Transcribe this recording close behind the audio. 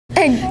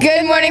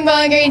Good morning,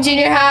 Bowling Green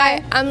Junior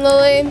High. I'm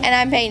Lily. And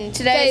I'm Peyton.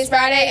 Today is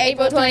Friday,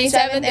 April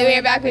 27th, and we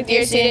are back with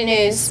your student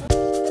news.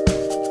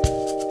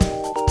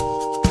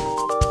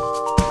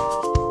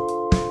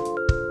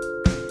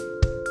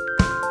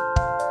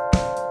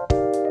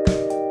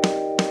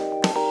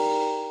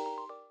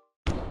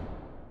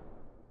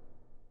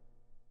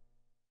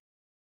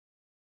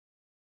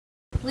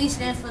 Please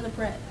stand for the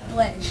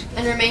pledge.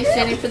 And remain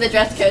standing for the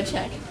dress code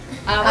check.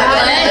 I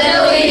pledge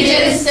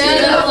allegiance to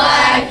the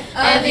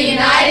flag of the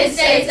United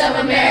States of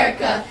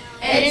America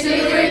and to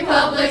the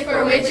republic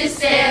for which it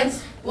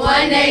stands,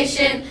 one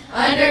nation,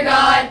 under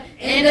God,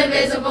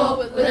 indivisible,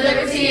 with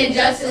liberty and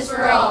justice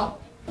for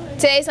all.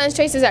 Today's lunch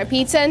choices are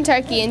pizza and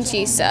turkey and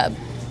cheese sub.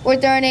 We're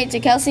throwing it to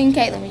Kelsey and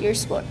Caitlin with your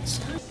sports.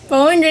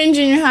 Bowling Green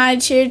Junior High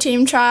cheer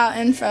team tryout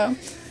info.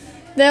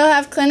 They'll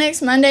have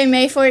clinics Monday,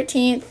 May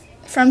 14th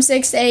from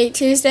 6 to 8,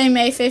 Tuesday,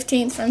 May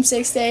 15th from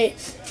 6 to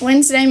 8,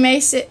 Wednesday, May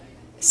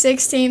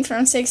 16th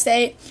from 6 to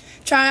 8.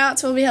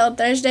 Tryouts will be held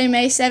Thursday,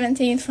 May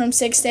 17th from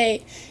 6 to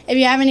 8. If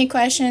you have any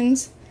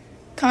questions,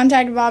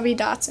 contact Bobby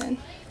Dotson.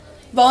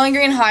 Bowling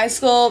Green High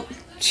School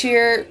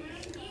cheer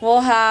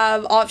will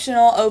have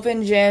optional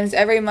open gyms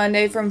every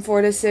Monday from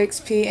 4 to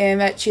 6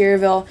 p.m. at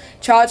Cheerville.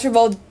 Tryouts for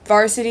both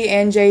varsity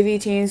and JV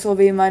teams will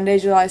be Monday,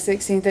 July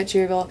 16th at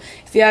Cheerville.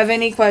 If you have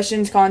any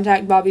questions,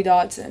 contact Bobby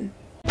Dotson.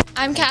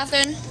 I'm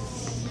Catherine.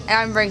 And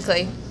I'm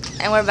Brinkley,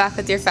 and we're back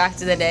with your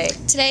fact of the day.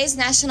 Today is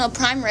National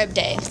Prime Rib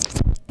Day.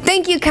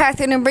 Thank you,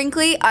 Catherine and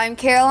Brinkley. I'm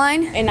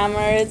Caroline. And I'm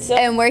Maritza.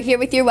 And we're here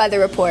with your weather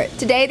report.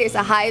 Today there's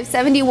a high of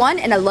 71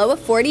 and a low of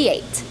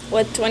 48.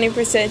 With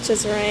 20%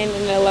 chance of rain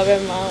and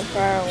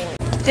 11-mile-per-hour wind.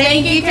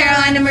 Thank you,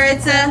 Caroline and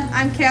Maritza.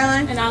 I'm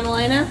Caroline. And I'm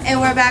Elena.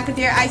 And we're back with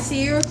your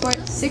ICU report.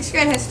 6th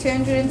grade has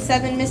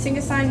 207 missing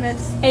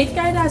assignments. 8th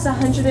grade has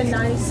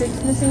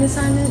 196 missing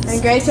assignments.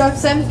 And grade 12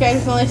 7th grade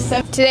has only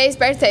 7. Today's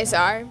birthdays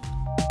are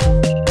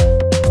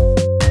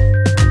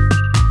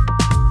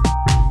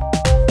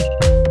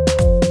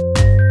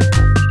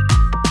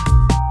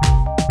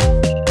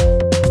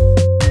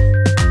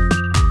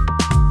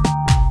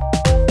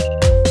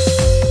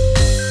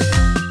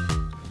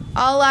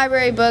All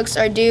library books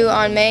are due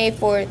on May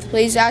 4th.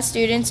 Please ask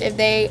students if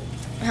they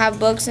have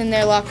books in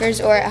their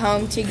lockers or at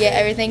home to get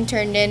everything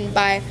turned in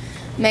by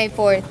May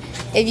 4th.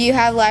 If you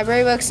have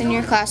library books in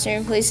your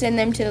classroom, please send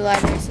them to the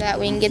library so that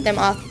we can get them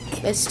off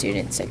the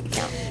student's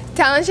account.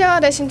 talent show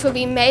auditions will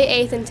be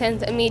May 8th and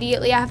 10th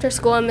immediately after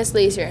school in Miss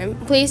Lee's room.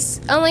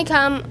 Please only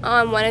come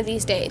on one of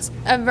these days.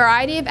 A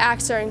variety of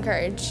acts are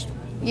encouraged.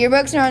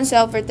 Yearbooks are on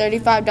sale for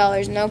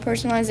 $35. No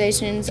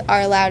personalizations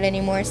are allowed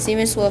anymore. See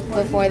Miss Wolf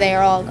before they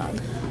are all gone.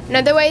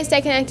 Another way to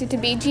stay connected to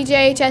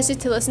BGJHS is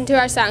to listen to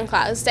our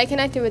SoundCloud. Stay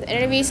connected with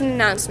interviews and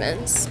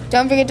announcements.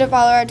 Don't forget to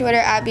follow our Twitter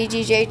at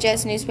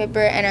BGJHS Newspaper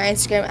and our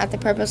Instagram at The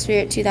Purple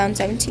Spirit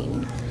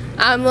 2017.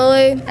 I'm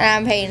Lily. And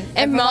I'm Peyton.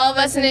 And from all of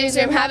us in the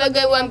newsroom, have a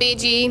good one,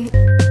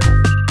 BG.